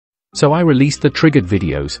So I released the triggered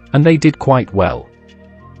videos, and they did quite well.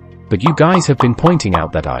 But you guys have been pointing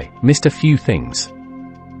out that I missed a few things.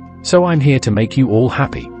 So I'm here to make you all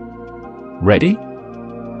happy. Ready?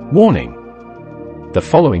 Warning. The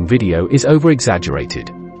following video is over-exaggerated.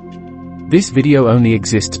 This video only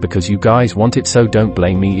exists because you guys want it, so don't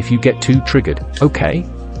blame me if you get too triggered, okay?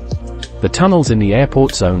 The tunnels in the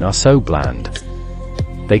airport zone are so bland.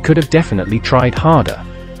 They could have definitely tried harder.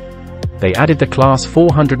 They added the class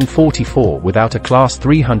 444 without a class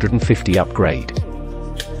 350 upgrade.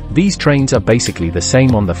 These trains are basically the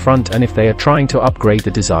same on the front, and if they are trying to upgrade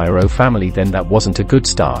the Desiro family, then that wasn't a good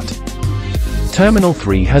start. Terminal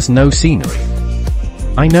 3 has no scenery.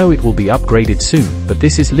 I know it will be upgraded soon, but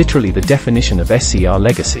this is literally the definition of SCR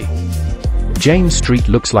legacy. James Street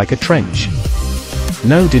looks like a trench.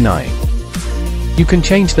 No denying. You can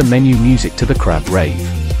change the menu music to the crab rave.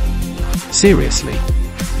 Seriously.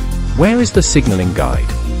 Where is the signaling guide?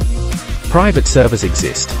 Private servers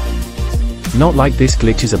exist. Not like this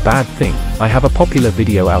glitch is a bad thing, I have a popular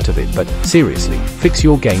video out of it, but seriously, fix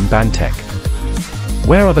your game ban tech.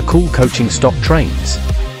 Where are the cool coaching stock trains?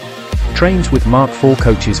 Trains with Mark IV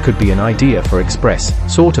coaches could be an idea for express,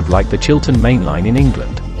 sort of like the Chiltern Main Line in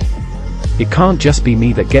England. It can't just be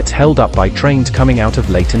me that gets held up by trains coming out of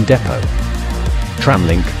Leighton Depot.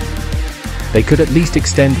 Tramlink. They could at least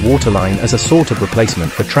extend Waterline as a sort of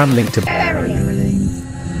replacement for Tramlink to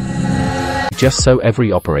just so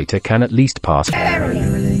every operator can at least pass.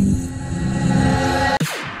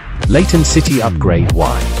 Leighton City upgrade.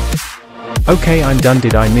 Why? Okay, I'm done.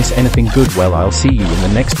 Did I miss anything good? Well, I'll see you in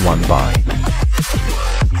the next one. Bye.